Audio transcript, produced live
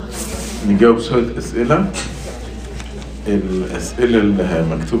نجاوب شوية أسئلة. الأسئلة اللي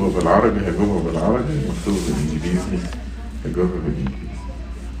مكتوبة بالعربي هجاوبها بالعربي، مكتوبة بالإنجليزي هجاوبها بالإنجليزي.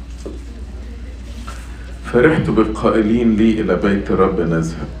 فرحت بالقائلين لي إلى بيت الرب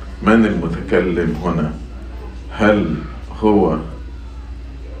نذهب. من المتكلم هنا؟ هل هو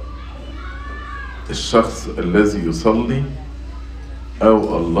الشخص الذي يصلي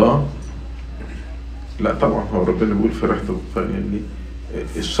أو الله؟ لا طبعا، هو ربنا بيقول فرحت بالقائلين لي.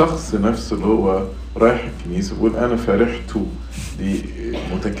 الشخص نفسه اللي هو رايح الكنيسة بيقول أنا فرحت، دي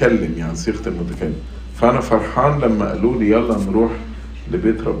متكلم يعني صيغة المتكلم. فأنا فرحان لما قالوا لي يلا نروح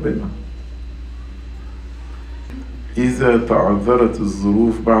لبيت ربنا. إذا تعذرت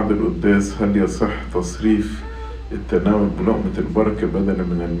الظروف بعد القداس هل يصح تصريف التناول بلقمة البركة بدلا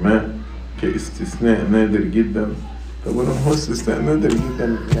من الماء كاستثناء نادر جدا؟ طب ولما هو استثناء نادر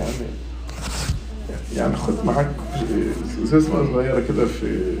جدا يعني خد معاك ازازة ماء صغيرة كده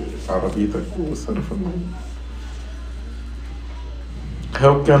في عربيتك وصرف الماء.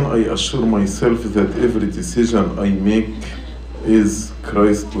 How can I assure myself that every decision I make is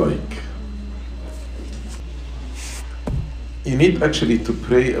Christ-like? You need actually to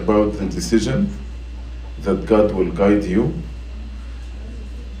pray about the decision that God will guide you.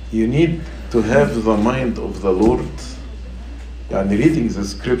 You need to have the mind of the Lord, and reading the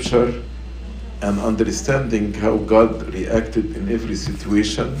scripture and understanding how God reacted in every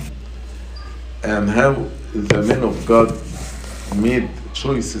situation and how the men of God made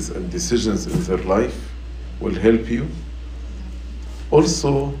choices and decisions in their life will help you.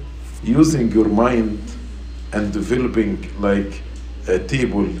 Also, using your mind and developing like a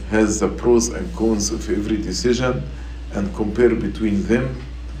table has the pros and cons of every decision and compare between them,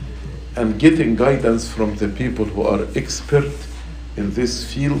 and getting guidance from the people who are expert in this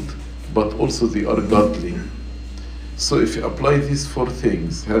field, but also they are godly. So if you apply these four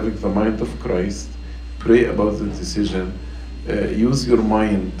things, having the mind of Christ, pray about the decision, use your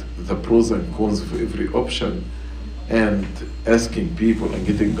mind, the pros and cons of every option, and asking people and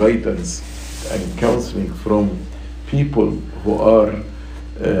getting guidance and counseling from people who are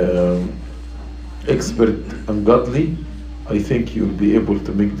expert and godly, I think you'll be able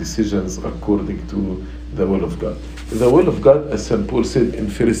to make decisions according to the will of God. The will of God, as St. Paul said in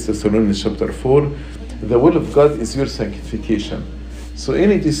 1 Thessalonians chapter 4, the will of God is your sanctification. So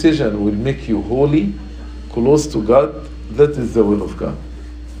any decision will make you holy, close to God, that is the will of God.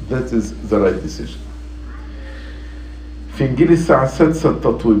 That is the right decision. في إنجيل الساعة 6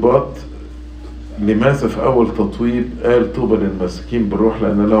 التطويبات، لماذا في أول تطويب قال طوبى للمساكين بالروح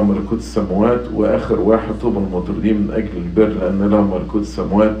لأن لهم ملكوت السماوات، وآخر واحد طوبى المطرودين من أجل البر لأن لهم ملكوت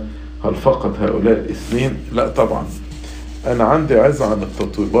السماوات؟ هل فقط هؤلاء الاثنين؟ لا طبعا. أنا عندي عظة عن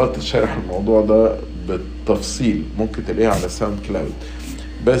التطويبات شارح الموضوع ده بالتفصيل، ممكن تلاقيها على ساوند كلاود،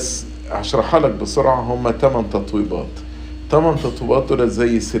 بس هشرحها لك بسرعة. هم 8 تطويبات. 8 تطويبات دول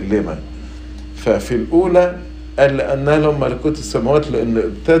زي سلمة. ففي الأولى قال لأن لهم ملكوت السماوات لأن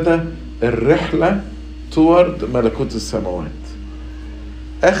ابتدى الرحلة toward ملكوت السماوات.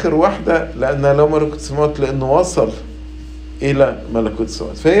 آخر واحدة لأن لهم ملكوت السماوات لأنه وصل إلى ملكوت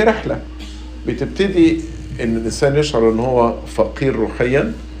السماوات. فهي رحلة بتبتدي إن الإنسان يشعر إن هو فقير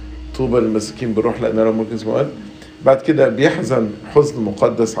روحيا، طوبى للمساكين بالروح لأن لهم ملكوت السماوات. بعد كده بيحزن حزن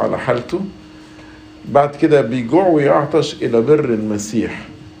مقدس على حالته. بعد كده بيجوع ويعطش إلى بر المسيح،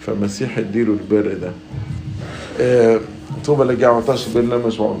 فالمسيح يديله البر ده. طوبى اللي عطش بالله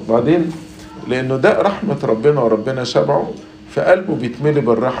مشبعون. بعدين لأنه ده رحمة ربنا وربنا شبعه، فقلبه بيتملي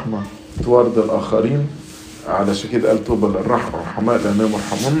بالرحمة توارد الآخرين، علشان كده قال طوبى للرحمة والرحماء لأنهم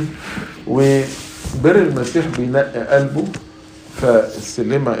مرحمون. وبر المسيح بينقي قلبه.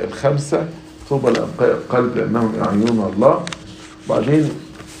 فالسلمة الخمسة طوبى لأنقاء القلب لأنهم يعينون الله. بعدين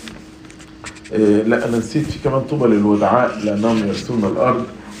لا أنا نسيت في كمان طوبى للودعاء لأنهم يرثون الأرض.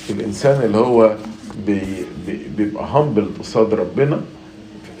 الإنسان اللي هو بيبقى همبل قصاد ربنا،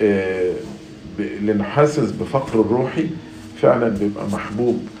 لأنه حاسس بفقر الروحي، فعلا بيبقى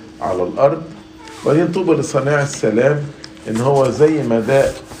محبوب على الأرض. بعدين طوبى لصانع السلام، إن هو زي ما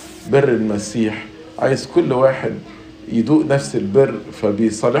داق بر المسيح عايز كل واحد يدوق نفس البر،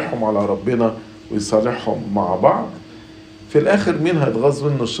 فبيصالحهم على ربنا ويصالحهم مع بعض. في الآخر مين هيتغاظ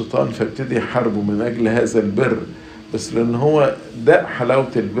منه؟ الشيطان، فيبتدي يحاربه من أجل هذا البر، بس لأن هو داق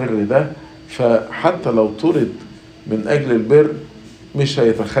حلاوة البر ده، فحتى لو طرد من أجل البر مش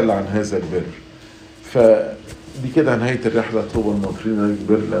هيتخلى عن هذا البر. فدي كده نهاية الرحلة. طوبى المطرودين من أجل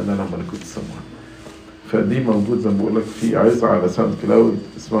البر لأن لهم ملكوت السماوات. فدي موجود زي ما بقول لك في عظة على ساوند كلاود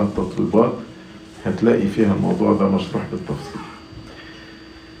اسمها التطويبات، هتلاقي فيها الموضوع ده مشروح بالتفصيل.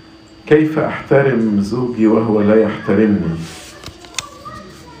 كيف أحترم زوجي وهو لا يحترمني؟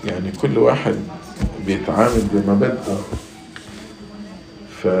 يعني كل واحد بيتعامل بمبادئه.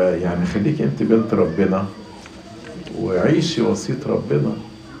 فيعني خليك انت بنت ربنا وعيشي وصية ربنا.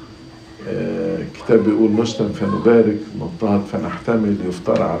 كتاب بيقول نشتم فنبارك، نضطهد فنحتمل،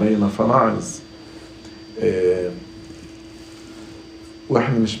 يفترى علينا فنعظ.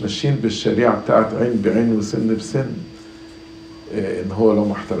 واحنا مش ماشيين بالشريعة بتاعت عين بعين وسن بسن. ان هو لو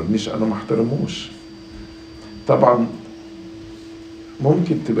ما احترمنيش انا ما احترموش. طبعا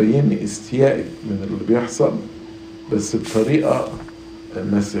ممكن تبيني استيائك من اللي بيحصل بس بطريقة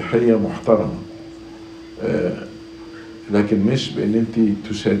مسيحية محترمة، لكن مش بان انت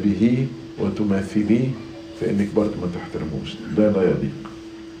تشابهيه وتماثليه فانك برضه ما تحترموش، ده لا يليق.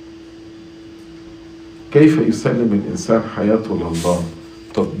 كيف يسلم الانسان حياته لله؟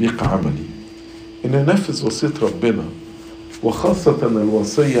 تطبيق عملي، ان ينفذ وصية ربنا، وخاصة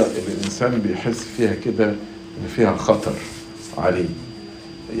الوصية اللي الانسان بيحس فيها كده ان فيها خطر عليه،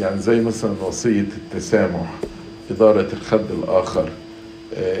 يعني زي مثلا وصية التسامح، إدارة الخد الآخر،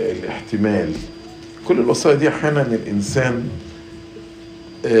 الاحتمال. كل الوصايا دي أحيانا الإنسان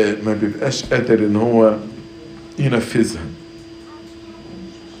ما بيبقاش قادر إن هو ينفذها،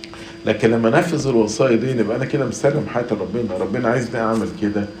 لكن لما نفذ الوصايا دي نبقى أنا كده مسلم حياتي ربنا. ربنا عايزني أعمل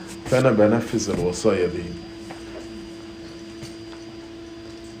كده فأنا بنفذ الوصايا دي.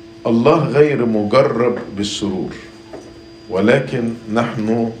 الله غير مجرب بالشرور، ولكن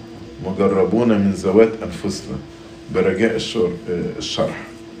نحن مجربون من ذوات أنفسنا برجاء الشرح.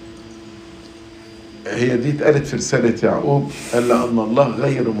 هي دي اتقالت في رسالة يعقوب، قال لأن الله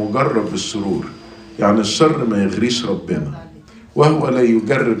غير مجرب بالشرور، يعني الشر ما يغريش ربنا، وهو لا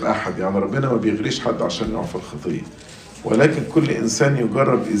يجرب أحد، يعني ربنا ما بيغريش حد عشان يقع في الخطية، ولكن كل إنسان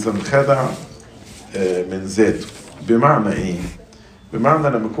يجرب إذا انخدع من ذاته. بمعنى إيه؟ بمعنى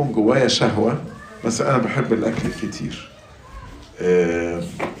لما يكون جوايا شهوة، مثلا أنا بحب الأكل الكتير،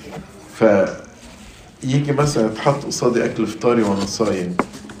 فيجي مثلا يتحط قصادي أكل فطاري وأنا صايم،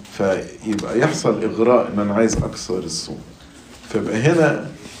 فيبقى يحصل إغراء إن أنا عايز أكسر الصوم، فيبقى هنا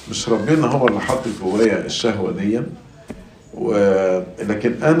مش ربنا هو اللي حط جوايا الشهوة دي،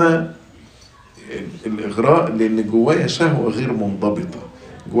 لكن أنا الإغراء لأن جوايا شهوة غير منضبطة،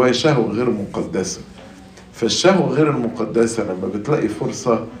 جوايا شهوة غير مقدسة. فالشهوة غير المقدسة لما بتلاقي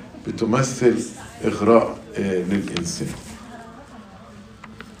فرصة بتمثل إغراء للإنسان.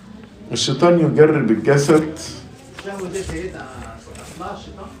 الشيطان يجرب الجسد،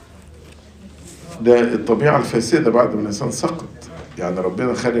 ده الطبيعة الفاسدة بعد ما الإنسان سقط، يعني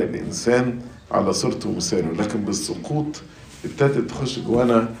ربنا خلق الإنسان على صورته ومثاله، لكن بالسقوط ابتدت تخش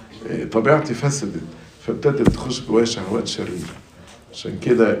جوانا طبيعتي فسدت، فابتدت تخش جوايا شهوات شريرة. عشان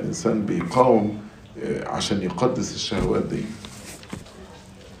كده الإنسان بيقاوم عشان يقدس الشهوات دي.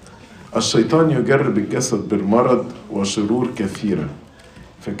 الشيطان يجرب الجسد بالمرض وشرور كثيرة،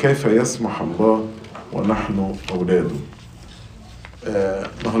 فكيف يسمح الله ونحن أولاده؟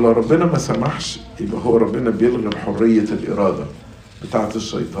 ما هو لو ربنا ما سمحش يبقى هو ربنا بيلغي حرية الإرادة بتاعت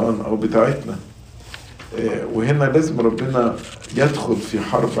الشيطان أو بتاعتنا. وهنا لازم ربنا يدخل في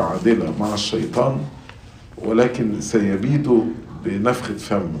حرب عادلة مع الشيطان، ولكن سيبيده بنفخة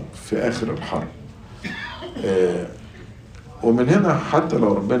فمه في آخر الحرب. ومن هنا حتى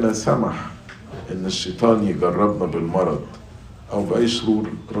لو ربنا سمح إن الشيطان يجربنا بالمرض أو بأي شرور،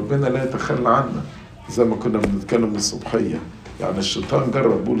 ربنا لا يتخلى عنا، زي ما كنا بنتكلم الصبحية. يعني الشيطان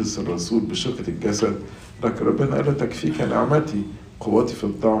جرب بولس الرسول بشقة الجسد، لكن ربنا قال له تكفيك نعمتي، قوتي في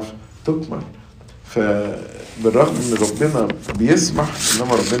الضعف تكمل. فبالرغم ان ربنا بيسمح،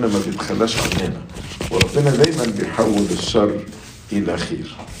 انما ربنا ما بيتخلاش عننا، وربنا دايما بيحول الشر الى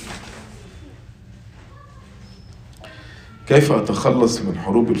خير. كيف اتخلص من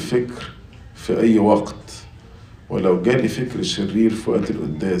حروب الفكر في اي وقت؟ ولو جالي فكر شرير في وقت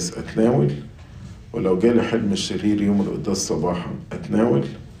القداس اتناول، ولو جالي حلم الشرير يوم القداس صباحا اتناول.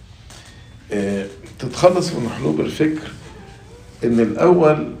 تتخلص من حروب الفكر ان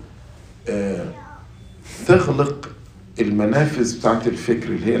الاول تغلق المنافذ بتاعت الفكر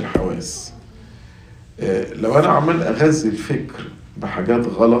اللي هي الحواس. لو انا عمال اغذي الفكر بحاجات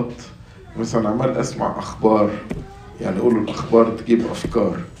غلط، مثلا عمال اسمع اخبار، يعني يقولوا الاخبار تجيب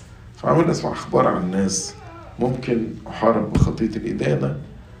افكار، فعمال اسمع اخبار عن الناس، ممكن احارب بخطية الادانة.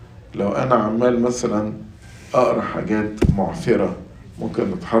 لو انا عمال مثلا اقرا حاجات معثرة،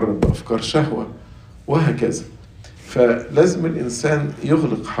 ممكن اتحرك بافكار شهوة، وهكذا. فلازم الانسان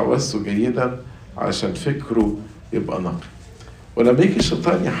يغلق حواسه جيدا عشان فكره يبقى نقي. ولما يجي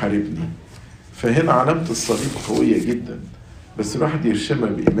الشيطان يحاربني، فهنا علامة الصليب قوية جدا، بس الواحد يرشمها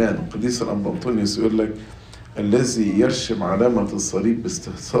بإيمان. قديس الأنبا أنطونيوس يقول لك الذي يرشم علامة الصليب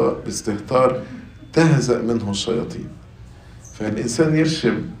باستهتار تهزأ منه الشياطين. فالإنسان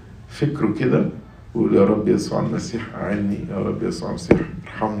يرشم فكره كده ويقول يا رب يسوع المسيح أعني، يا رب يسوع المسيح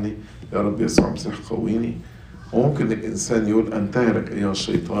ارحمني، يا رب يسوع المسيح قويني. وممكن الإنسان يقول أنتهرك أيها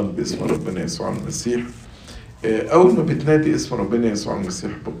الشيطان باسم ربنا يسوع المسيح. أول ما بتنادي اسم ربنا يسوع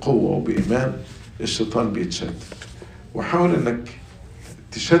المسيح بقوة وبإيمان الشيطان بيتشتت. وحاول إنك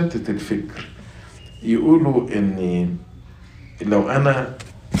تشتت الفكر. يقولوا إني لو أنا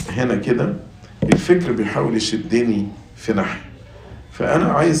هنا كده الفكر بيحاول يشدني في ناحية، فأنا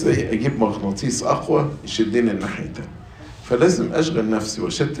عايز أجيب مغناطيس أقوى يشدني الناحية التانية، فلازم أشغل نفسي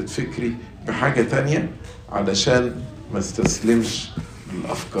وأشتت فكري بحاجة تانية علشان ما استسلمش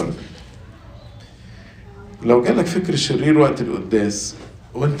للأفكار دي. لو جالك فكر شرير وقت القداس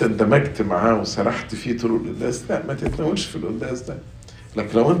وانت اندمجت معاه وسرحت فيه طول القداس، لا ما تتناولش في القداس ده.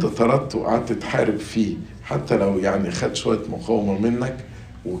 لكن لو انت طردته وقعدت تحارب فيه حتى لو يعني خد شوية مقاومة منك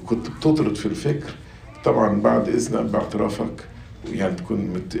وكنت بتطرد في الفكر، طبعا بعد إذن باعترافك يعني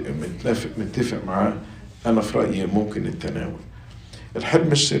تكون متفق معاه، أنا في رأيي ممكن التناول.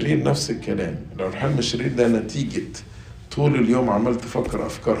 الحلم الشرير نفس الكلام. لو الحلم الشرير ده نتيجة طول اليوم عمال تفكر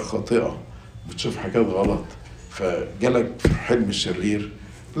أفكار خاطئة، بتشوف حاجات غلط، فجالك في حلم الشرير،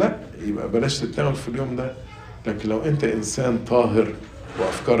 لا يبقى بلاش تتناول في اليوم ده. لكن لو أنت إنسان طاهر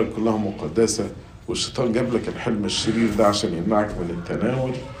وأفكارك كلها مقدسة والشيطان جاب لك الحلم الشرير ده عشان يمنعك من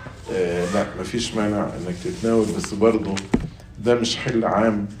التناول، لا مفيش مانع انك تتناول، بس برضه ده مش حل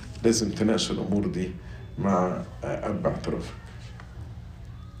عام، لازم تناقش الامور دي مع اب اعترافك.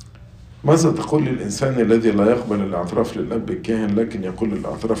 ماذا تقول للانسان الذي لا يقبل الاعتراف للاب الكاهن لكن يقول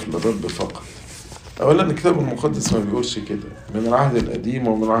الاعتراف للرب فقط؟ اولا الكتاب المقدس ما بيقولش كده، من العهد القديم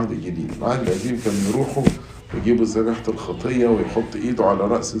ومن العهد الجديد. العهد القديم كان يروحوا ويجيبوا ذبيحة الخطية ويحط ايده على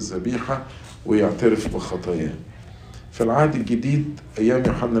رأس الذبيحة ويعترف بخطاياه. في العهد الجديد أيام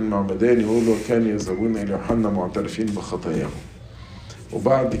يوحنا المعمدان يقولوا كان يذهبون إلى يوحنا معترفين بخطاياهم.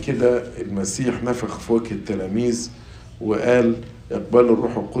 وبعد كده المسيح نفخ في وجه التلاميذ وقال اقبلوا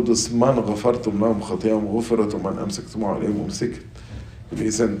الروح القدس، من غفرتم لهم خطاياهم غفرت ومن أمسكتم عليهم أمسكت.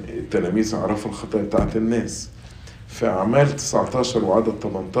 إذا التلاميذ عرفوا الخطايا بتاعت الناس. في أعمال 19 وعدد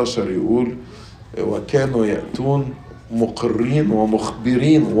 18 يقول وكانوا يأتون مقرين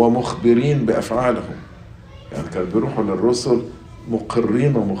ومخبرين بأفعالهم. يعني كانوا بيروحوا للرسل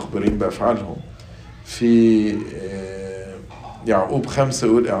مقرين ومخبرين بأفعالهم. في يعقوب 5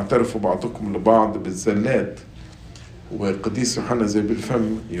 يقول اعترفوا بعضكم لبعض بالزلات. وقديس يوحنا زي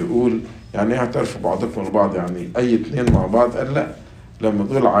بالفم يقول يعني ايه اعترفوا بعضكم لبعض؟ يعني اي اتنين مع بعض؟ قال لا، لما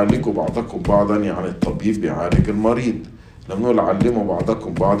نقول عالجوا بعضكم بعضا يعني الطبيب بيعالج المريض، لما نقول علموا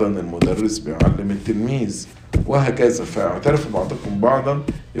بعضكم بعضا المدرس بيعلم التلميذ، وهكذا. فاعترفوا بعضكم بعضا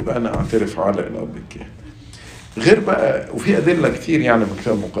يبقى انا اعترف على الاب الكاهن. غير بقى وفي أدلة كتير يعني من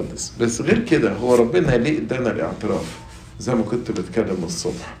الكتاب المقدس، بس غير كده هو ربنا ليه ادانا الاعتراف زي ما كنت بتكلم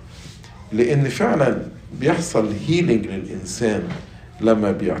الصبح؟ لأن فعلا بيحصل هيلينج للإنسان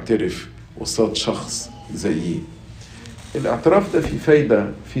لما بيعترف قصاد شخص زيه. الاعتراف ده فيه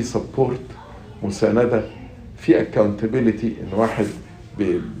فايدة، فيه سبورت، مساندة، فيه accountability، إن واحد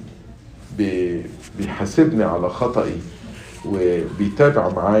بيحاسبني على خطئي وبيتابع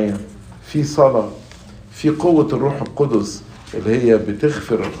معايا، في صلاة، في قوة الروح القدس اللي هي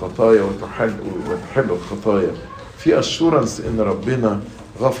بتغفر الخطايا وتحل الخطايا، في أشورنس إن ربنا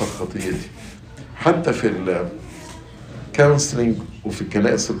غفر خطيتي. حتى في الكونسلنج وفي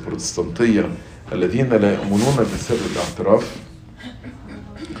الكنائس البروتستانتية الذين لا يؤمنون بسر الاعتراف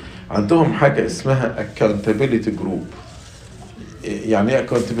عندهم حاجة اسمها accountability group. يعني ايه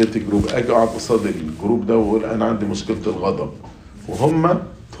accountability group؟ أجي أقعد قصاد الجروب ده وأقول أنا عندي مشكلة الغضب وهم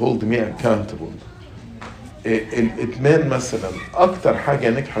hold me accountable. الإدمان مثلا أكتر حاجة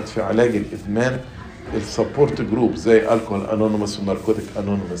نجحت في علاج الإدمان السبورت جروب زي الكحول انونيمس وناركوتيك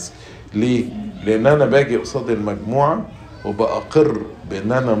انونيمس. ليه؟ لأن أنا باجي قصاد المجموعة وبأقر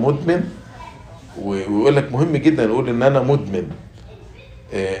بأن أنا مدمن، ويقول لك مهم جدا نقول إن أنا مدمن.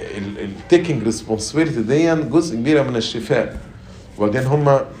 التيكينج ريسبونسبيلتي دي جزء كبير من الشفاء. وبعدين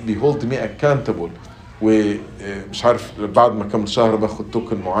هم بيهولد مي اكاونتبل، ومش عارف بعد ما كمل شهر باخد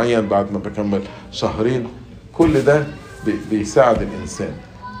توكن معين، بعد ما بكمل شهرين، كل ده بيساعد الإنسان.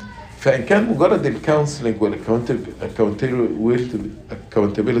 فإن كان مجرد الكونسلنج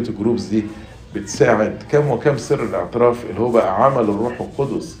والاكاونتابيلتي جروبس دي بتساعد، كم وكم سر الاعتراف اللي هو بقى عمل الروح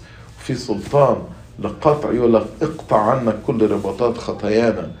القدس في سلطان لقطع، يقول لك اقطع عنك كل رباطات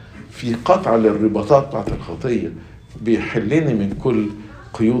خطايانا، في قطع للرباطات بتاعت الخطية، بيحلني من كل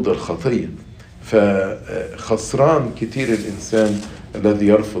قيود الخطية. فخسران كتير الإنسان الذي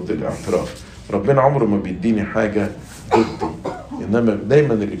يرفض الاعتراف. ربنا عمره ما بيديني حاجة ضدي، إنما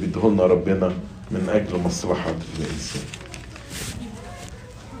دايما اللي بيديهولنا ربنا من أجل مصلحة الإنسان.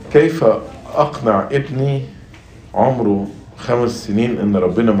 كيف أقنع ابني عمره 5 سنين إن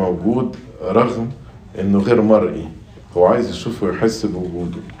ربنا موجود رغم إنه غير مرئي، هو عايز يشوفه ويحس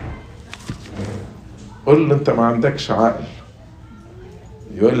بوجوده؟ قول له أنت ما عندكش عقل.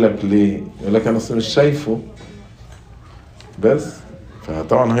 يقول لك ليه؟ يقول لك أنا أصلا مش شايفه بس.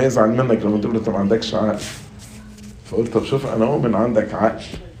 فطبعا هيزعل منك لما تقول له أنت ما عندكش عقل. فقلت طب شوف، أنا أؤمن عندك عقل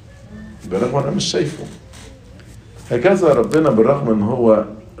برغم أنا مش شايفه. هكذا ربنا بالرغم إن هو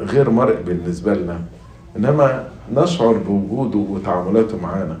غير مرئي بالنسبة لنا، إنما نشعر بوجوده وتعاملاته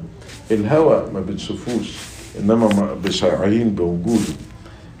معانا. الهوى ما بنشوفوش إنما بشعرين بوجوده.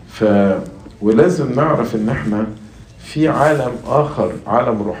 ولازم نعرف إن إحنا في عالم آخر،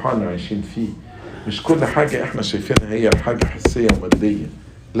 عالم روحاني عايشين فيه. مش كل حاجة إحنا شايفينها هي حاجة حسية ومادية،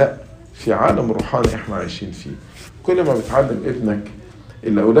 لا، في عالم روحاني إحنا عايشين فيه. كل ما بتعلم ابنك،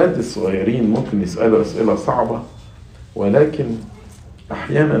 الأولاد الصغيرين ممكن يسألوا أسئلة صعبة، ولكن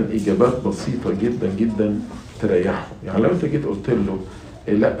أحيانا إجابات بسيطة جدا جدا تريحهم. يعني لو أنت جيت قلت له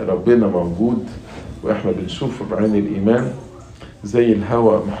لا ربنا موجود وإحنا بنشوفه بعين الإيمان زي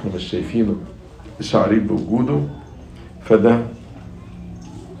الهواء ما إحنا مش شايفينه شعرين بوجوده، فده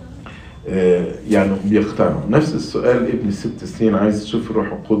يعني بيقتنعوا. نفس السؤال ابن 6 سنين عايز يشوف الروح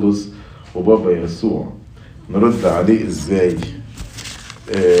القدس وبابا يسوع، نرد عليه إزاي؟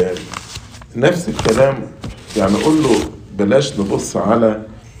 نفس الكلام، يعني قول له بلاش نبص على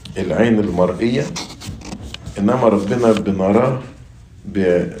العين المرئية، إنما ربنا بنراه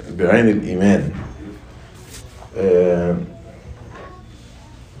بعين الإيمان.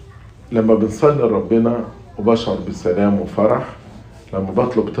 لما بنصلي لربنا وبشعر بسلام وفرح، لما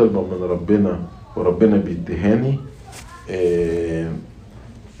بطلب طلبة من ربنا وربنا بيديهاني،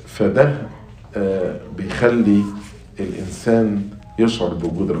 فده بيخلي الإنسان يشعر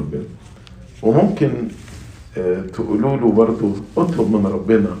بوجود ربنا. وممكن تقولوا له برضو اطلب من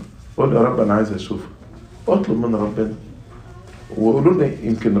ربنا، قول يا رب أنا عايز أشوفك، اطلب من ربنا. وقولوا لي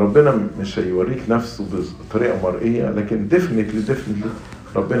يمكن ربنا مش هيوريك نفسه بطريقة مرئية، لكن definitely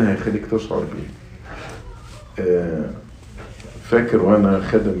ربنا هيخليك تشعر بيه. فاكر وانا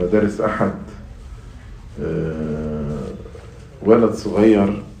خادم مدارس احد، ولد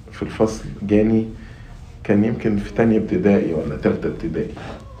صغير في الفصل جاني، كان يمكن في تانية ابتدائي ولا تالتة ابتدائي،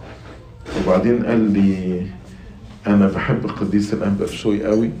 وبعدين قال لي انا بحب القديس الانبا بشوي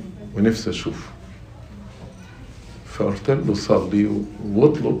قوي ونفسي اشوفه. فقلت له صلي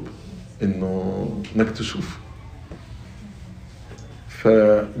واطلب انك تشوفه.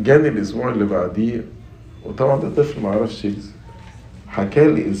 فجاني الاسبوع اللي بعديه، وطبعا ده طفل ما عرفش يجزي،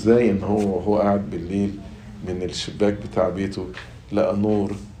 حكالي ازاي ان هو قاعد بالليل من الشباك بتاع بيته لقى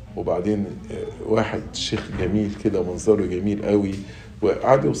نور، وبعدين واحد شيخ جميل كده منظره جميل قوي،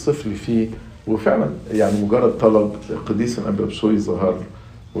 وقعد يوصف لي فيه. وفعلا يعني مجرد طلب قديس الانبا بشوي ظهر،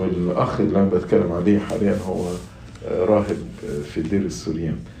 والاخ اللي انا بتكلم عليه حاليا هو راهب في دير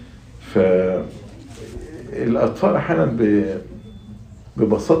السوريان. فالاطفال احيانا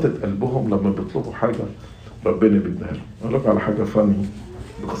ببساطة قلبهم لما بيطلبوا حاجة ربنا بيديها لهم. اقول لك على حاجة فاني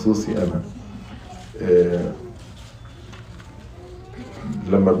بخصوصي انا،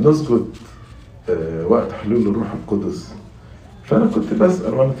 لما بنسجد وقت حلول الروح القدس، فانا كنت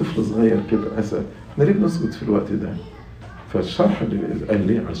بسأل وانا طفل صغير كده، اسأل احنا ليه بنسجد في الوقت ده؟ فالشرح اللي قال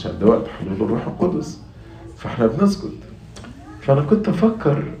لي عشان ده وقت حلول الروح القدس فاحنا بنسجد. فانا كنت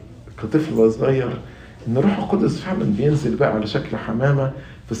افكر كطفل صغير ان الروح القدس فعلا بينزل بقى على شكل حمامة،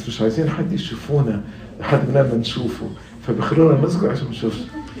 بس مش عايزين حد يشوفونا، حد مننا نشوفه، فبيخلونا نسجد عشان ما نشوفش.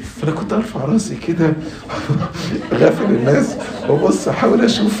 فانا كنت ارفع راسي كده غافل الناس وبص احاول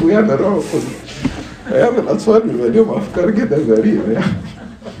اشوفه، يعني الروح القدس. يعني الاطفال بيبقى لهم افكار كده غريبة يعني.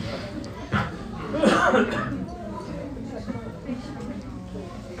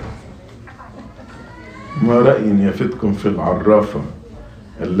 ما رأي يفتكم في العرافة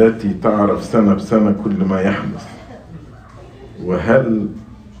التي تعرف سنة بسنة كل ما يحدث؟ وهل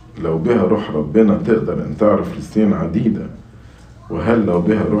لو بها روح ربنا تقدر أن تعرف لسنين عديدة؟ وهل لو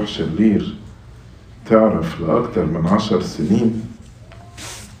بها روح شرير تعرف لأكثر من 10 سنين؟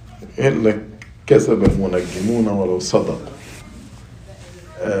 إلا كذب المنجمون ولو صدق.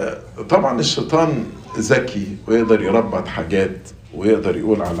 طبعا الشيطان ذكي ويقدر يربط حاجات ويقدر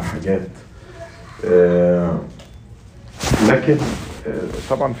يقول على حاجات، لكن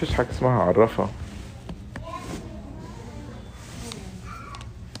طبعا مفيش حاجة اسمها عرافة.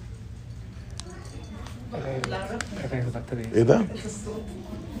 ايه ده؟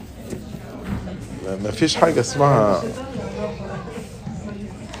 مفيش حاجة اسمها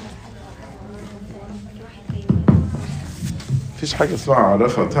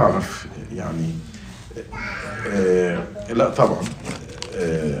عرافة تعرف يعني. لا طبعا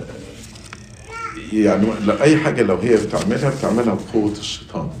يعني أي حاجة لو هي بتعملها بقوة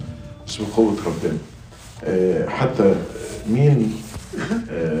الشيطان مش بقوة ربنا. حتى مين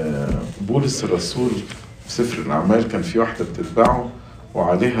بولس الرسول في سفر الأعمال كان في واحدة بتتبعه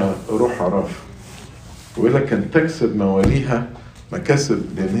وعليها روح عراف، وإلا كان تكسب مواليها مكاسب،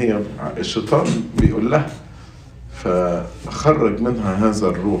 لأن هي الشيطان بيقول لها، فخرج منها هذا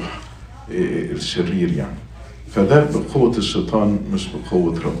الروح الشرير يعني. فده بقوة الشيطان مش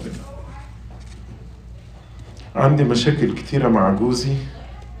بقوة ربنا. عندي مشاكل كتيرة مع جوزي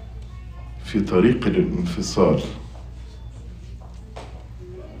في طريق الانفصال،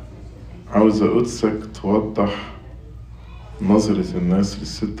 عاوز قدسك توضح نظرة الناس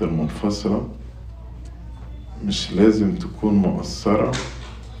للست المنفصلة، مش لازم تكون مقصرة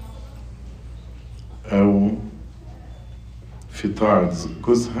أو في طاعة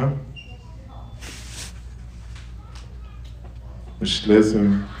جوزها، مش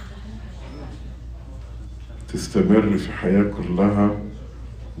لازم تستمر في حياة كلها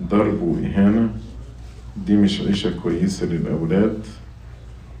ضرب وإهانة، دي مش عيشة كويسة للأولاد،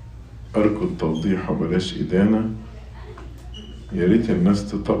 أرجو التوضيح وبلاش إدانة، يا ريت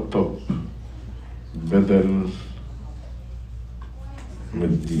الناس تطبطب بدل من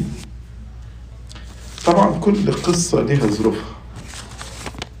الدين. طبعا كل قصة لها ظروفها،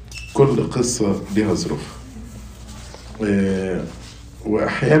 كل قصة لها ظروفها،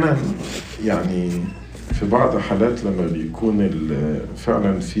 وأحيانا يعني في بعض حالات لما بيكون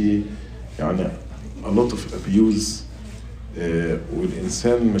فعلا في يعني a lot of abuse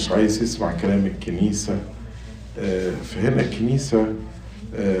والإنسان مش عايز يسمع كلام الكنيسة، فهنا الكنيسة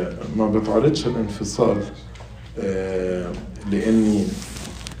ما بتعرضش الانفصال، لأن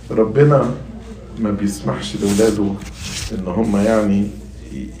ربنا ما بيسمحش لأولاده إن هم يعني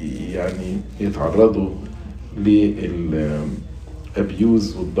يتعرضوا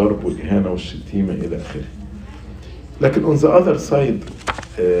للأبيوز والضرب والإهانة والشتيمة إلى آخره. لكن on the other side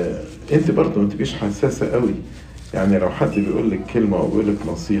أنت برضه ما تبقيش حساسة قوي، يعني لو حد بيقول لك كلمة أو بيقول لك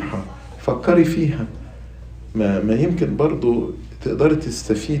نصيحة فكري فيها، ما يمكن برضه تقدري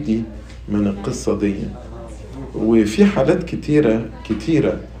تستفيدي من القصة دي. وفي حالات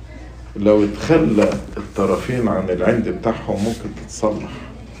كتيرة لو اتخلى الطرفين عن العند بتاعهم ممكن تتصلح.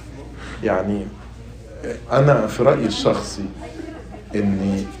 يعني أنا في رأيي الشخصي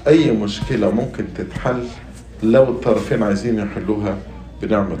إن أي مشكلة ممكن تتحل لو الطرفين عايزين يحلوها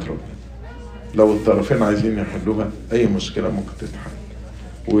بنعمة ربنا. لو الطرفين عايزين يحلوها أي مشكلة ممكن تتحل،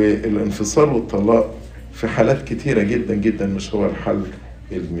 والانفصال والطلاق في حالات كتيرة جدا جدا مش هو الحل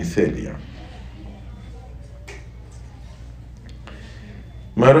المثالي يعني.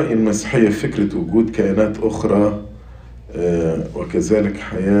 ما رأي المسيحية في فكرة وجود كائنات أخرى وكذلك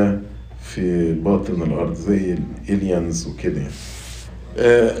حياة في باطن الأرض زي الإليانز وكده؟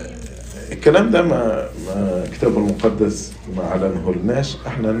 الكلام ده ما الكتاب المقدس ما علنهولناش،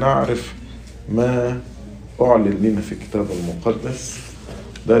 احنا نعرف ما أعلن لنا في الكتاب المقدس،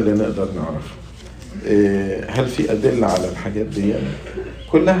 ده اللي نقدر نعرفه. هل في أدلة على الحاجات دي؟ يعني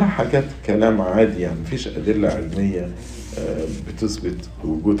كلها حاجات كلام عادي، يعني مفيش أدلة علمية بتثبت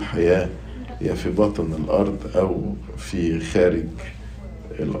وجود حياة يا في باطن الأرض أو في خارج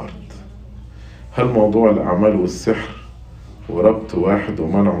الأرض. هل موضوع الأعمال والسحر وربط واحد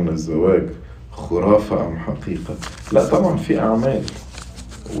ومنعه من الزواج خرافة أم حقيقة؟ لا طبعا في أعمال،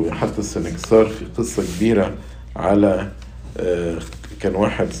 وحتى السنكسار في قصة كبيرة على كان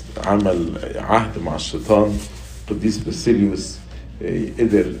واحد عمل عهد مع الشيطان، قديس باسيليوس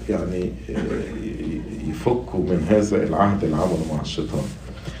قدر يعني يفكوا من هذا العهد اللي عمله مع الشيطان.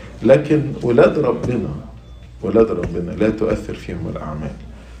 لكن ولاد ربنا لا تؤثر فيهم الأعمال،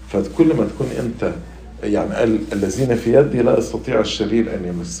 فكل ما تكون أنت يعني الذين في يدي لا يستطيع الشرير أن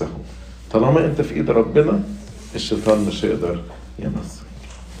يمسهم، طالما أنت في إيد ربنا الشيطان مش هيقدر يمسك.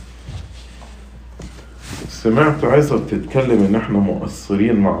 سمعت عظة بتتكلم إن إحنا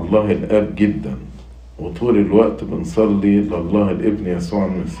مقصرين مع الله الآب جدا، وطول الوقت بنصلي لله الابن يسوع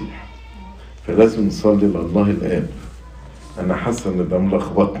المسيح، فلازم نصلي لله الآب. أنا حاسة إن ده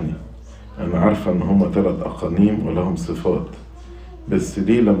ملخبطني، أنا عارفة إن هما 3 أقانيم ولهم صفات، بس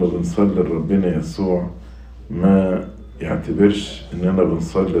ليه لما بنصلي لربنا يسوع ما يعتبرش إننا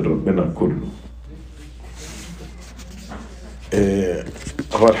بنصلي لربنا كله؟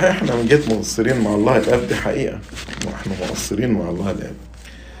 هو الحقيقة احنا من جد مقصرين مع الله الآب، دي حقيقة، واحنا مقصرين مع الله الآب.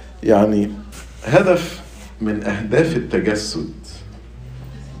 يعني هدف من أهداف التجسد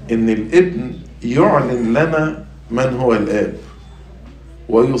إن الابن يعلن لنا من هو الآب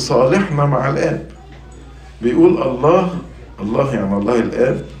ويصالحنا مع الآب. بيقول الله يعني الله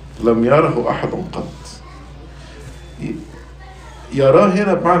الآب لم يره أحد قط. يراه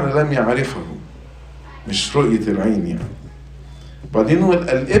هنا بمعنى لم يعرفه، مش رؤية العين يعني. بعدين هو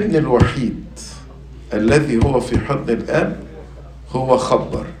الابن الوحيد الذي هو في حضن الآب هو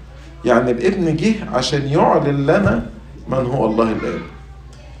خبر، يعني الابن جه عشان يعلن لنا من هو الله الآب.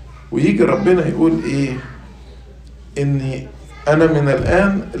 ويجي ربنا يقول ايه؟ اني انا من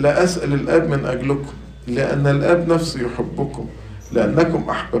الآن لا أسأل الآب من أجلكم، لأن الآب نفسه يحبكم، لأنكم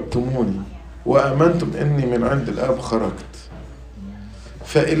أحببتموني وآمنتم إني من عند الآب خرجت.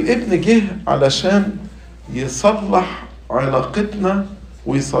 فالابن جه علشان يصلح علاقتنا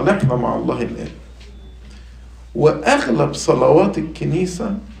ويصالحنا مع الله الآب. وأغلب صلوات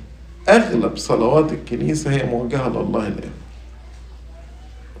الكنيسة، أغلب صلوات الكنيسة هي موجهة لله الآب.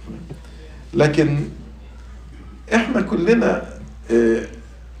 لكن إحنا كلنا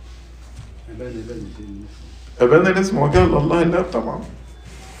أبانا لازم موجهة لله الآب طبعا،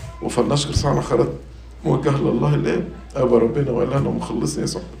 وفلنشكر ساعنا خرج موجهة لله الآب أبا ربنا وإلهنا ومخلصنا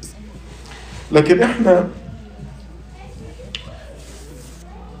يسوع. لكن إحنا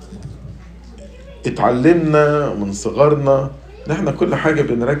اتعلمنا من صغرنا ان احنا كل حاجة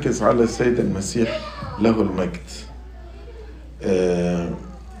بنركز على السيد المسيح له المجد،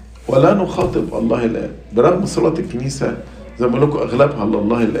 ولا نخاطب الله الآب. برغم صلاة الكنيسة زي ما لكم أغلبها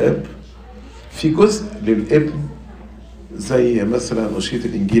لله الآب، في جزء للابن زي مثلا أشية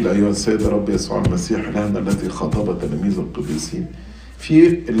الإنجيل أيها السيد رب يسوع المسيح إلهنا الذي خاطب تلاميذ القديسين، في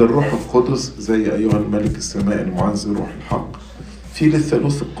للروح القدس زي أيها الملك السماء المعز روح الحق، في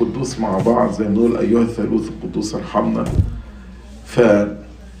للثالوث القدوس مع بعض زي ما نقول أيها الثالوث القدوس ارحمنا.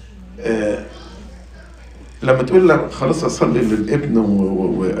 لما تقول لك خلاص أصلي للابن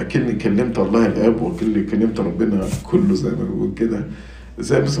وأكني كلمت الله الآب وأكني كلمت ربنا كله زي ما بيقول كده،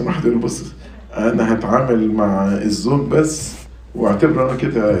 زي مثلا واحد يقول بص أنا هتعامل مع الزوج بس واعتبر أنا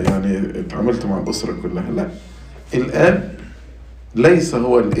كده يعني اتعاملت مع الأسرة كلها. لا، الآب ليس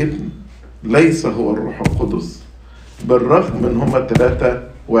هو الابن، ليس هو الروح القدس، بالرغم من هما الثلاثة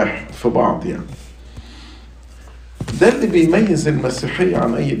واحد في بعض يعني. ده اللي بيميز المسيحية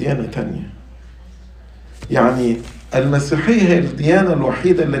عن أي ديانة تانية. يعني المسيحية هي الديانة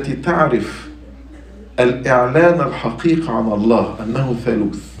الوحيدة التي تعرف الإعلان الحقيقي عن الله أنه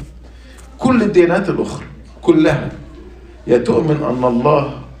ثالوث. كل الديانات الأخرى كلها يا تؤمن أن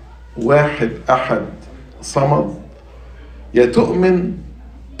الله واحد أحد صمد، يا تؤمن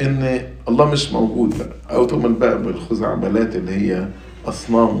ان الله مش موجود بقى، او تؤمن بقى بالخزعبلات اللي هي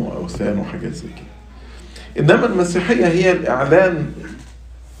اصنام واوثان وحاجات زي كده. انما المسيحيه هي الاعلان،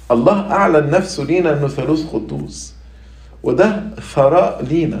 الله اعلن نفسه لينا انه ثالوث قدوس، وده ثراء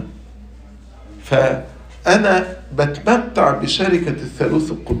لينا. فانا بتمتع بشركه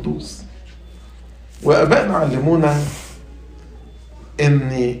الثالوث القدوس. وابائنا علمونا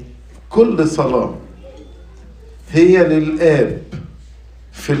ان كل صلاه هي للآب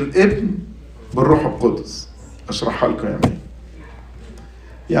في الابن بالروح القدس. اشرحها لكم يعني.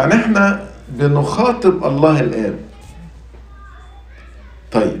 يعني احنا بنخاطب الله الآب.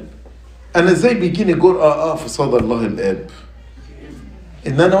 طيب انا ازاي بيجيني جرأة في صدى الله الآب؟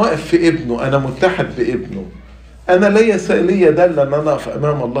 ان انا واقف في ابنه، انا متحد بابنه، انا ليا دالة ان انا اقف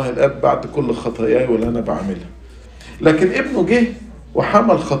امام الله الآب بعد كل خطاياي واللي انا بعملها. لكن ابنه جه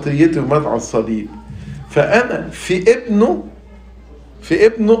وحمل خطيتي ومات على الصليب، فانا في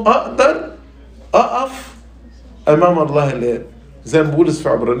ابنه اقدر اقف امام الله الآب. زي ما بولس في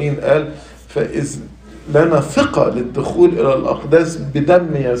عبرانيين قال فإذ لنا ثقة للدخول الى الاقداس بدم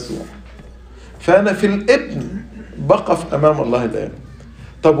يسوع. فانا في الابن بقف امام الله الآب.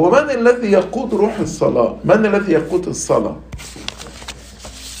 طب ومن الذي يقود روح الصلاة؟ من الذي يقود الصلاة؟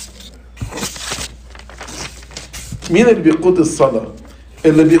 مين اللي بيقود الصلاة؟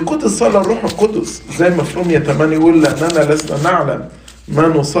 اللي بيقود الصلاة الروح القدس، زي ما في رومية 8 يقول لأننا لسنا نعلم ما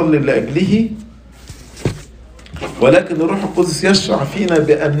نصلي لأجله ولكن الروح القدس يشرع فينا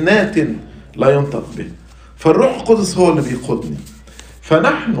بأنات لا ينطق به. فالروح القدس هو اللي بيقودني.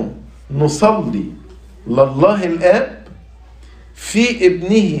 فنحن نصلي لله الآب في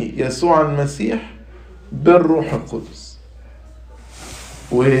ابنه يسوع المسيح بالروح القدس.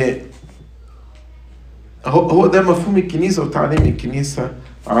 هو ده مفهوم الكنيسة وتعليم الكنيسة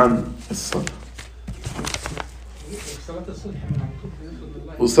عن الصلاة.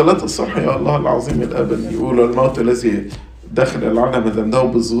 وصلاة الصبح يا الله العظيم الأبد يقول الموت الذي داخل العالم ذنبه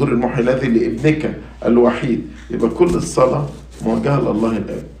بالظهور المحي الذي لابنك الوحيد. يبقى كل الصلاة موجهة لله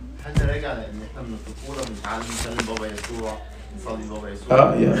الآب. حتى راجع لأن احنا من الطفولة بنتعلم نسلم بابا يسوع، نصلي بابا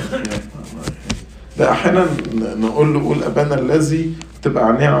يسوع. ده أحيانا نقول له قول أبانا الذي تبقى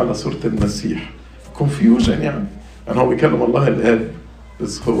عينيه على صورة المسيح. كونفيوجن يعني. هو بيكلم الله الآب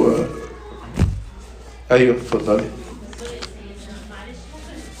بس هو. أيوه اتفضلي.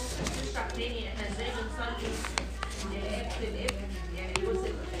 تاني احنا ازاي بنصلي للاب للابن يعني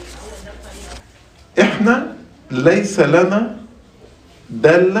يوسف هو ده الطريقه. احنا ليس لنا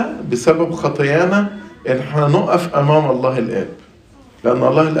دالة بسبب خطايانا ان احنا نقف امام الله الاب، لان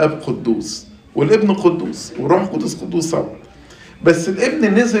الله الاب قدوس والابن قدوس والروح القدس قدوس طبعا. بس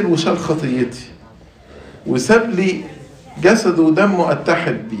الابن نزل وشال خطيتي وساب لي جسده ودمه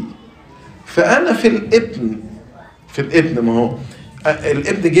اتحد بيه، فانا في الابن ما هو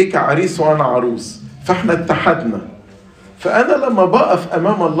الابن جه كعريس وانا عروس، فاحنا اتحدنا. فانا لما بقف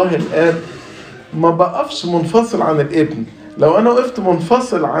امام الله الاب ما بقفش منفصل عن الابن. لو انا وقفت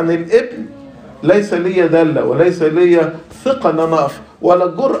منفصل عن الابن ليس لي دلة وليس لي ثقة ان انا اقف ولا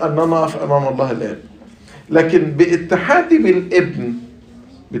جرأة ان انا اقف امام الله الاب. لكن باتحادي بالابن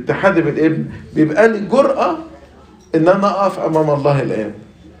بيبقى لي جرأة ان انا اقف امام الله الاب.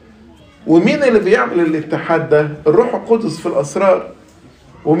 ومين اللي بيعمل الاتحاد ده؟ الروح القدس في الاسرار.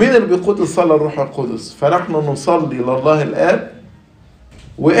 ومين اللي بيقود الصلاة؟ الروح القدس. فنحن نصلي لله الاب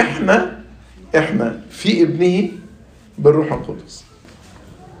واحنا في ابنه بالروح القدس.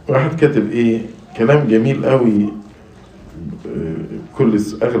 واحد كاتب ايه كلام جميل قوي،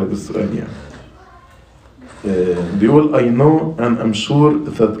 اغلب السؤال يعني. بيقول I know and I'm sure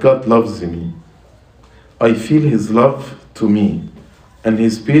that God loves me. I feel his love to me and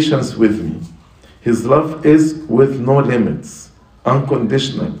his patience with me. His love is with no limits,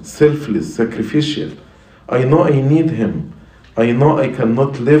 unconditional, selfless, sacrificial. I know I need him. I know I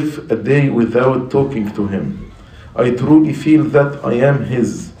cannot live a day without talking to him. I truly feel that I am his.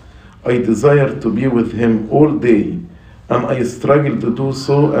 I desire to be with him all day, and I struggle to do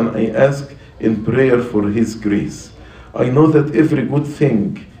so, and I ask in prayer for his grace. I know that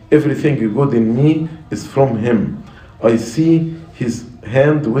everything good in me is from him. I see his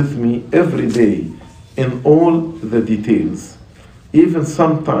hand with me every day in all the details. Even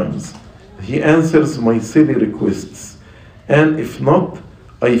sometimes he answers my silly requests. And if not,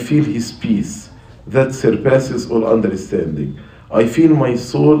 I feel his peace that surpasses all understanding. I feel my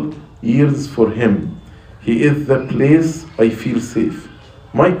soul yearns for him. He is the place I feel safe.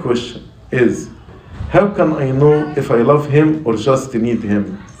 My question is, how can I know if I love him or just need him?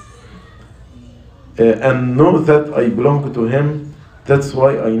 And know that I belong to him. That's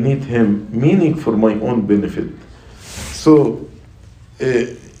why I need him, meaning for my own benefit. So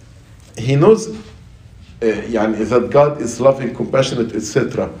he knows that God is loving, compassionate,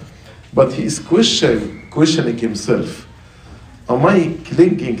 etc. But he is questioning himself. Am I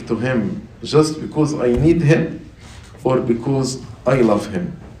clinging to him just because I need him or because I love him?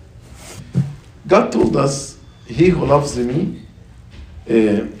 God told us, he who loves me,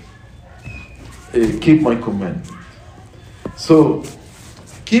 keep my commandment. So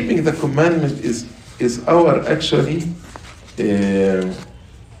keeping the commandment is our actually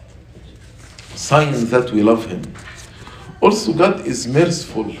sign that we love him. Also, God is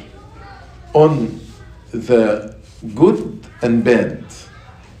merciful on the good and bad.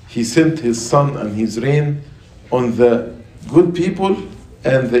 He sent his sun and his rain on the good people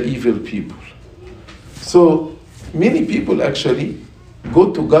and the evil people. So many people actually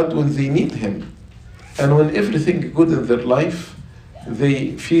go to God when they need him. And when everything is good in their life,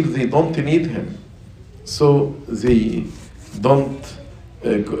 they feel they don't need him. So they don't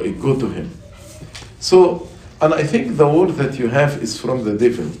go to him. So, and I think the word that you have is from the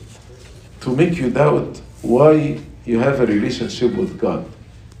devil to make you doubt why you have a relationship with God.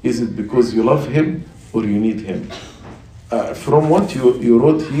 Is it because you love him or you need him? From what you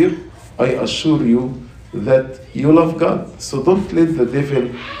wrote here, I assure you that you love God. So don't let the devil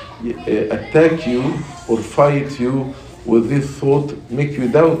attack you or fight you with this thought, make you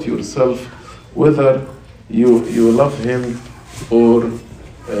doubt yourself whether you love him or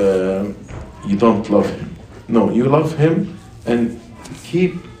you don't love him. No, you love him and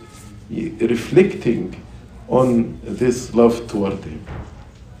keep reflecting on this love toward him.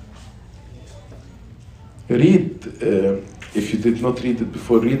 Read, if you did not read it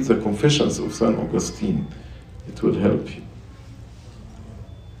before, read the Confessions of St. Augustine. It will help you.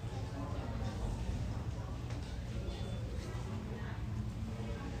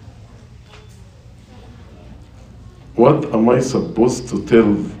 What am I supposed to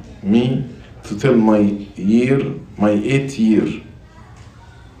tell my 8-year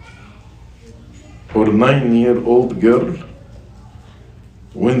or 9-year-old girl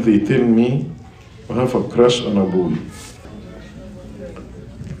when they tell me I have a crush on a boy?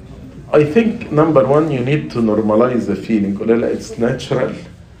 I think number one, you need to normalize the feeling. It's natural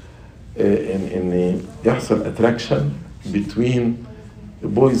in يحصل attraction between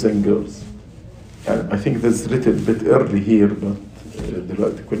boys and girls. I think that's a little bit early here, but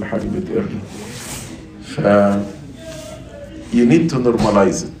دلوقتي كل حاجة بتقل. ف you need to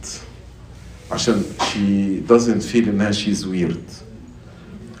normalize it عشان she doesn't feel إنها she's weird.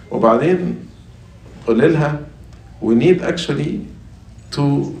 وبعدين قولي لها we need actually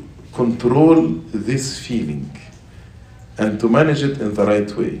to control this feeling and to manage it in the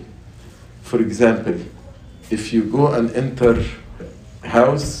right way. For example, if you go and enter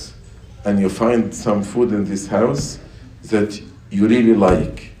house and you find some food in this house that you really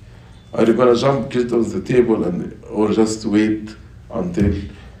like, are you gonna jump just on the table and or just wait until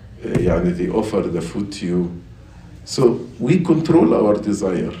they offer the food to you? So we control our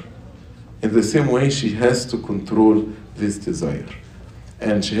desire. In the same way, she has to control this desire,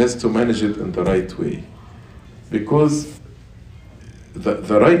 and she has to manage it in the right way, because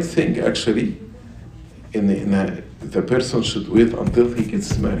the right thing actually the person should wait until he gets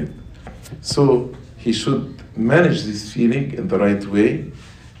married. So he should manage this feeling in the right way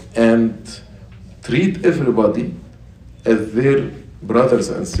and treat everybody as their brothers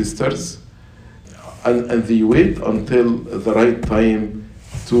and sisters, and they wait until the right time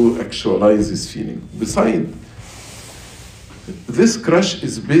to actualize this feeling. Besides, this crush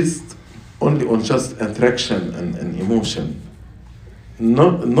is based only on just attraction and emotion,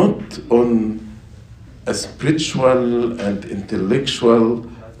 not on a spiritual and intellectual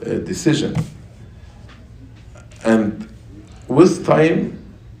decision. And with time,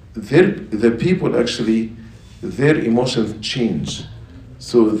 the people actually, their emotions change.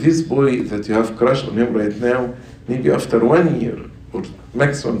 So this boy that you have crush on him right now, maybe after 1 year or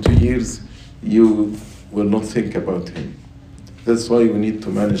maximum 2 years, you will not think about him. That's why we need to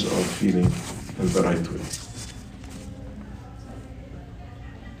manage our feeling in the right way.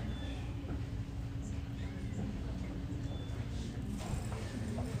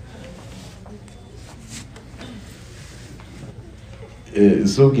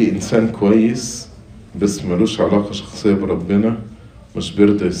 زوجي إنسان كويس بس ملوش علاقة شخصية بربنا، مش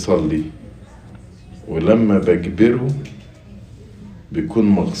بيرضى يصلي، ولما بجبره بيكون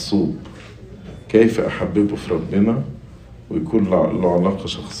مغصوب. كيف أحببه في ربنا ويكون له علاقة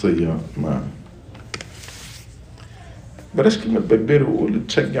شخصية معه؟ بلاش كلمة بجبره، وقولي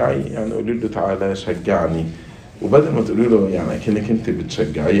تشجعي، يعني قولي له تعالى شجعني، وبدل ما تقولي له يعني كأنك انت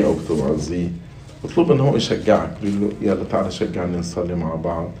بتشجعيه او بتوعظيه، اطلب ان هو يشجعك. قولي له يلا تعالى شجعني نصلي مع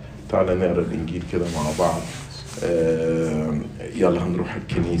بعض، تعالى نقرا الانجيل كده مع بعض، يلا هنروح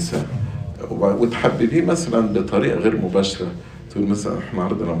الكنيسة، وتحببيه مثلا بطريقة غير مباشرة. تقول مثلا احنا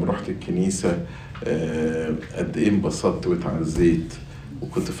النهارده لما رحت الكنيسة قد ايه انبسطت واتعزيت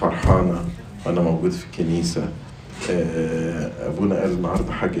وكنت فرحانة وانا موجود في الكنيسة. ابونا قال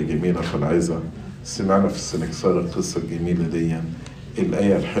النهارده حاجة جميلة في العظة، سمعنا في السنكسار القصة الجميلة دي،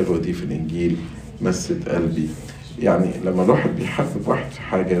 الآية الحلوة دي في الإنجيل مست قلبي. يعني لما الواحد بيحبب واحد في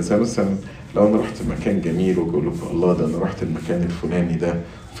حاجة، زي مثلا لو أنا رحت مكان جميل وأقول لك الله ده أنا رحت المكان الفلاني ده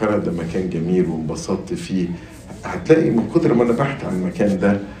فعلا ده مكان جميل وانبسطت فيه، هتلاقي من كتر ما أنا بحكي عن المكان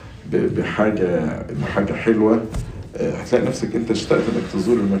ده بحاجة حلوة، هتلاقي نفسك أنت اشتقت إنك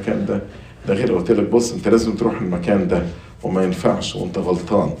تزور المكان ده. ده غير قلت لك بص أنت لازم تروح المكان ده وما ينفعش وأنت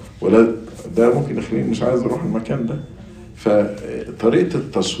غلطان، ولا ده ممكن يخليني مش عايز أروح المكان ده. فطريقة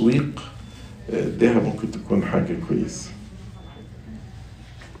التشويق دي ممكن تكون حاجة كويسة.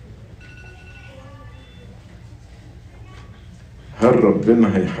 هل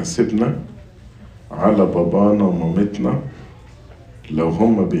ربنا هيحاسبنا على بابانا ومامتنا لو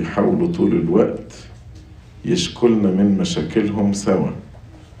هم بيحاولوا طول الوقت يشكلنا من مشاكلهم سوا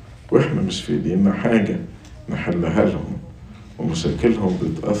واحنا مش في ايدينا حاجة نحلها لهم، ومشاكلهم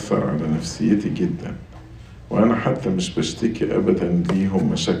بتأثر على نفسيتي جدا، وأنا حتى مش بشتكي أبدا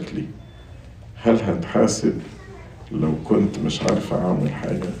ليهم مشاكلي؟ هل هتحاسب لو كنت مش عارفة أعمل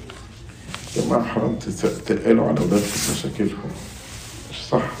حاجة؟ يا جماعة حرام تقلوا على أولادكم مشاكلهم، مش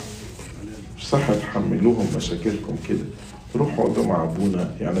صح، مش صح تحملوهم مشاكلكم كده. روحوا اقعدوا مع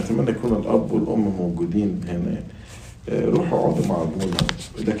أبونا، يعني أتمنى يكون الأب والأم موجودين هنا، روحوا اقعدوا مع أبونا،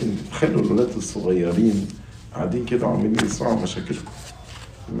 لكن خلوا الولاد الصغيرين قاعدين كده وعمالين يسمعوا مشاكلكم،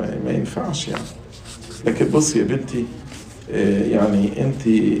 ما ينفعش يعني. لكن بص يا بنتي، يعني انت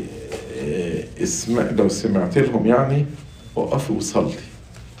لو سمعت لهم يعني وقفي وصلي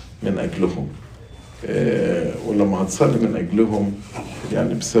من اجلهم، ولما هتصلي من اجلهم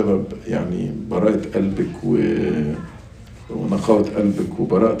يعني بسبب يعني براءة قلبك ونقاوة قلبك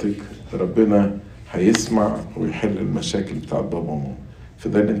وبراءتك، ربنا هيسمع ويحل المشاكل بتاعت بابا وماما.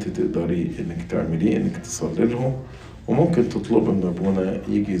 فده اللي انت تقدري انك تعمليه، انك تصلي لهم، وممكن تطلب من ابونا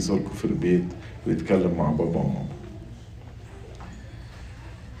يجي يزوركم في البيت ويتكلم مع بابا وماما.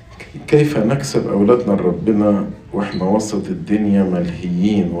 كيف نكسب أولادنا لربنا وإحنا وسط الدنيا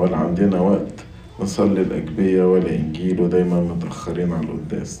ملهيين ولا عندنا وقت نصلي الأجبية ولا إنجيل ودايما متأخرين على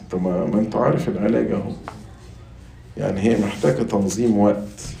القداس؟ طب ما أنت عارف العلاج أهو. يعني هي محتاجة تنظيم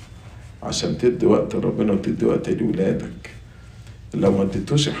وقت عشان تدي وقت لربنا وتدي وقت لولادك. لو ما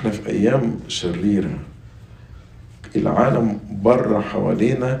اديتوش، احنا في أيام شريرة، العالم بره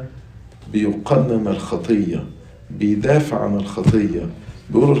حوالينا بيقنن الخطية، بيدافع عن الخطية،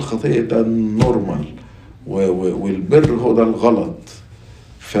 بيقولوا الخطية ده النورمال والبر هو ده الغلط.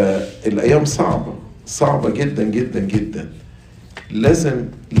 فالأيام صعبة جدا جدا جدا.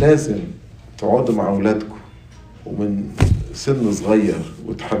 لازم تقعدوا مع أولادكم ومن سن صغير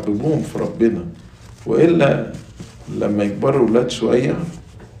وتحببوهم في ربنا، وإلا لما يكبروا أولاد شوية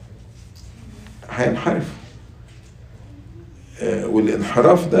هينحرفوا.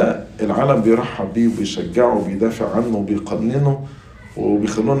 والانحراف ده العالم بيرحب بيه وبيشجعه وبيدافع عنه وبيقننه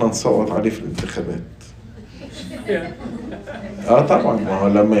وبيخلونا نصوت عليه في الانتخابات. طبعا، ما هو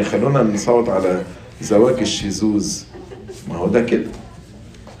لما يخلونا نصوت على زواج الشذوذ، ما هو ده كده.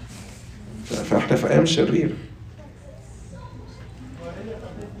 فاحنا في ايام شريره.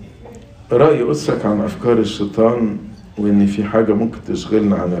 رأي أسرك عن أفكار الشيطان، وإن في حاجة ممكن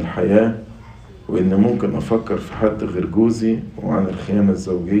تشغلنا عن الحياة، وإن ممكن أفكر في حد غير جوزي، وعن الخيانة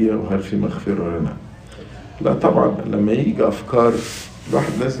الزوجية، وهل في مغفرة ولا لا؟ لا طبعا، لما يجي أفكار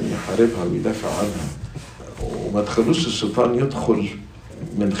الواحد لازم يحاربها ويدافع عنها، وما تخلوش الشيطان يدخل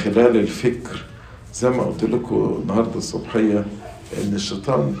من خلال الفكر. زي ما قلت لكم النهاردة الصبحية إن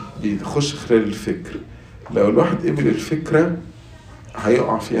الشيطان بيخش خلال الفكر. لو الواحد قبل الفكرة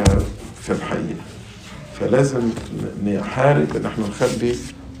هيقع فيها في الحقيقة. فلازم نحارب إن احنا نخلي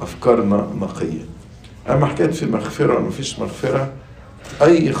أفكارنا نقية. أما حكاية في مغفرة أو مفيش مغفرة،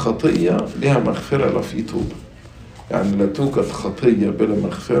 أي خطية لها مغفرة لو في توبة. يعني لا توجد خطية بلا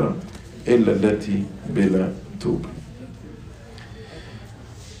مغفرة إلا التي بلا توبة.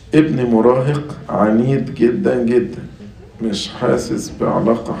 ابني مراهق عنيد جدا جدا، مش حاسس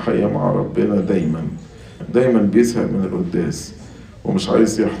بعلاقة حية مع ربنا، دايما بيزهق من القداس ومش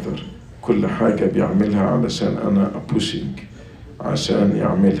عايز يحضر. كل حاجة بيعملها علشان أنا أبوشنج، عشان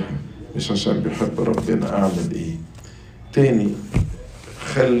يعملها مش عشان بيحب ربنا. أعمل إيه؟ تاني،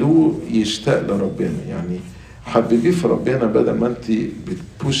 خلوه يشتاق لربنا. يعني حببيه في ربنا بدل ما انت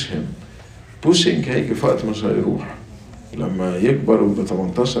بتبوشهم. بوشنج هيجي في وقت مش هيروح. لما يكبر ويبقى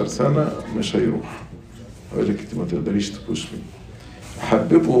 18 سنة مش هيروح، يقول لك انت ما تقدريش تبوشني.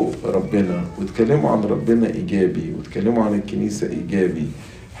 حببوا ربنا وتكلموا عن ربنا إيجابي، وتكلموا عن الكنيسة إيجابي.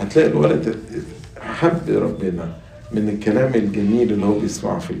 هتلاقي الولد حب ربنا من الكلام الجميل اللي هو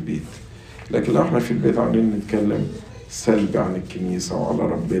بيسمعه في البيت. لكن لو احنا في البيت عاملين نتكلم سلبي عن الكنيسة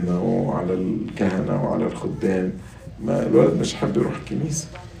وعلى ربنا وعلى الكهنة وعلى الخدام، ما الولد مش حابب يروح الكنيسة.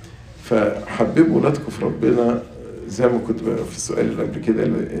 فحببوا ولادكم في ربنا. زي ما كنت في السؤال اللي قبل كده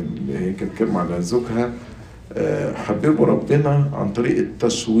اللي هي كانت كلمة على زوجها، حببوا ربنا عن طريق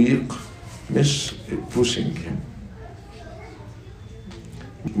التشويق مش البوشنج.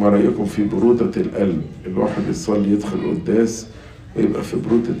 ما رأيكم في برودة القلب؟ الواحد يصلي يدخل القداس ويبقى في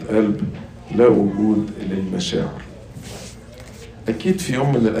برودة قلب لا وجود للمشاعر. أكيد في يوم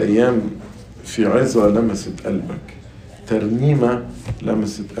من الأيام في عظة لمست قلبك، ترنيمة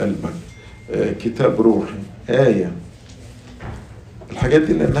لمست قلبك، كتاب روحي، آية. الحاجات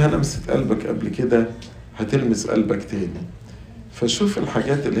دي لأنها لمست قلبك قبل كده هتلمس قلبك تاني. فشوف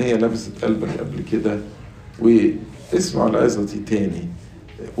الحاجات اللي هي لمست قلبك قبل كده واسمع العظة دي تاني.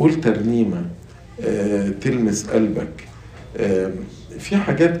 قول ترنيمة تلمس قلبك. في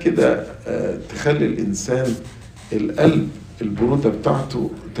حاجات كده تخلي الإنسان القلب البرودة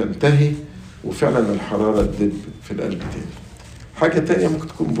بتاعته تنتهي، وفعلا الحرارة تدب في القلب تاني. حاجة تانية ممكن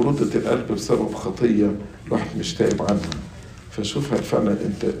تكون برودة القلب بسبب خطية الواحد مش تائب عنها، فشوف هل فعلا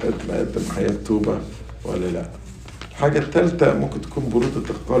انت مقدم حياة توبة ولا لا. الحاجة الثالثة ممكن تكون برودة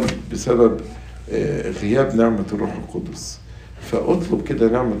القلب بسبب غياب نعمة الروح القدس. فاطلب كده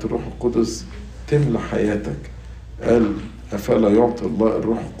نعمة الروح القدس تملى حياتك. قال أفلا يعطي الله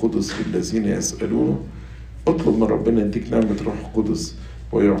الروح القدس للذين يسألونه؟ اطلب من ربنا يديك نعمة الروح القدس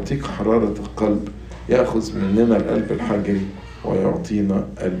ويعطيك حرارة القلب، يأخذ مننا القلب الحجري ويعطينا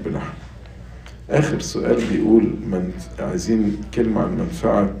قلب لحم. آخر سؤال بيقول عايزين كلمة عن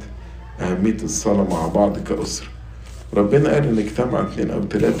منفعة أهمية الصلاة مع بعض كأسرة. ربنا قال إن اجتمع 2 أو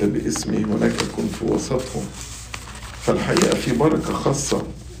 3 باسمي هناك أكون في وسطهم. فالحقيقة في بركة خاصة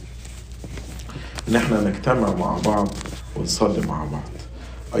إن احنا نجتمع مع بعض ونصلي مع بعض.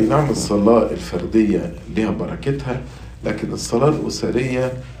 أي نعم الصلاة الفردية لها بركتها، لكن الصلاة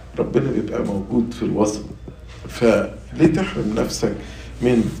الأسرية ربنا بيبقى موجود في الوسط. فليه تحرم نفسك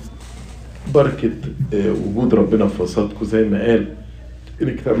من بركة وجود ربنا في وسطكم، زي ما قال إن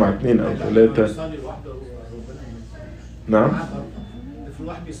اجتمع 2 أو 3. نعم، في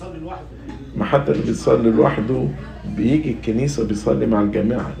الواحد بيصلي لوحده. ما حتى اللي بيصلي لوحده بيجي الكنيسة بيصلي مع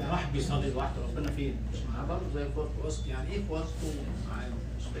الجماعة. واحد بيصلي لوحده ربنا فين؟ مش معاه برضه زي في وسط، يعني ايه في وسطه معاه؟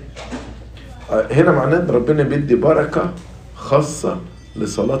 مش فاهم. هنا معناه ان ربنا بيدي بركة خاصة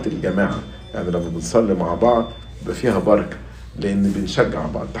لصلاة الجماعة، يعني لما بنصلي مع بعض يبقى فيها بركة لان بنشجع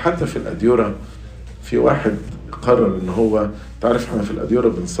بعض. حتى في الأديرة في واحد قرر ان هو، تعرف احنا في الأديرة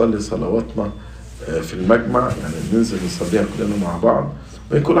بنصلي صلواتنا في المجمع، يعني بننزل نصليها كلنا مع بعض،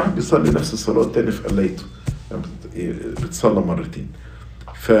 وكل واحد بيصلي نفس الصلاة التاني في قلايته، يعني بتصلى مرتين.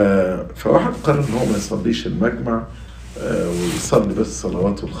 فواحد قرر ان هو ما يصليش المجمع ويصلي بس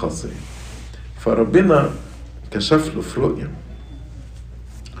صلواته الخاصة يعني. فربنا كشف له في رؤيا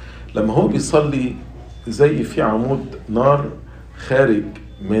لما هو بيصلي زي في عمود نار خارج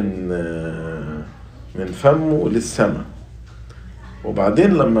من فمه للسماء،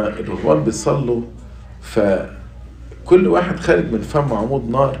 وبعدين لما الرهبان بيصلوا فكل واحد خارج من فمه عمود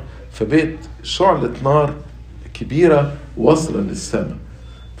نار، فبقت شعلة نار كبيرة واصلة للسماء.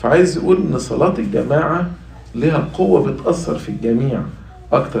 فعايز يقول ان صلاة الجماعة لها قوة بتأثر في الجميع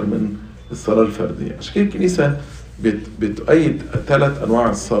أكتر من الصلاة الفردية. عشان كده الكنيسة بتؤيد 3 أنواع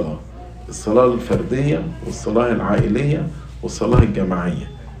الصلاة: الصلاة الفردية والصلاة العائلية والصلاة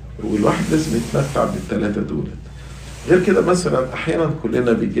الجماعية، والواحد لازم يتمتع بال3 دول. غير كده مثلا أحيانا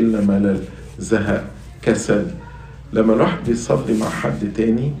كلنا بيجي لنا ملل، زهق، كسل. لما الواحد بيصلي مع حد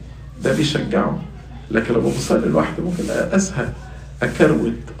تاني ده بيشجعه، لكن لما بصلي لوحدي ممكن أزهق،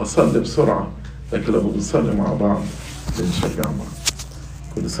 أكروت، أصلي بسرعة. لكن لما بنصلي مع بعض بنشجع بعض.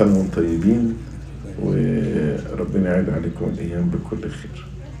 كل سنة وانتم طيبين، وربنا يعيد عليكم الأيام بكل خير.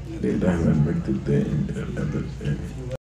 لإلهنا المجد الدائم إلى الأبد آمين.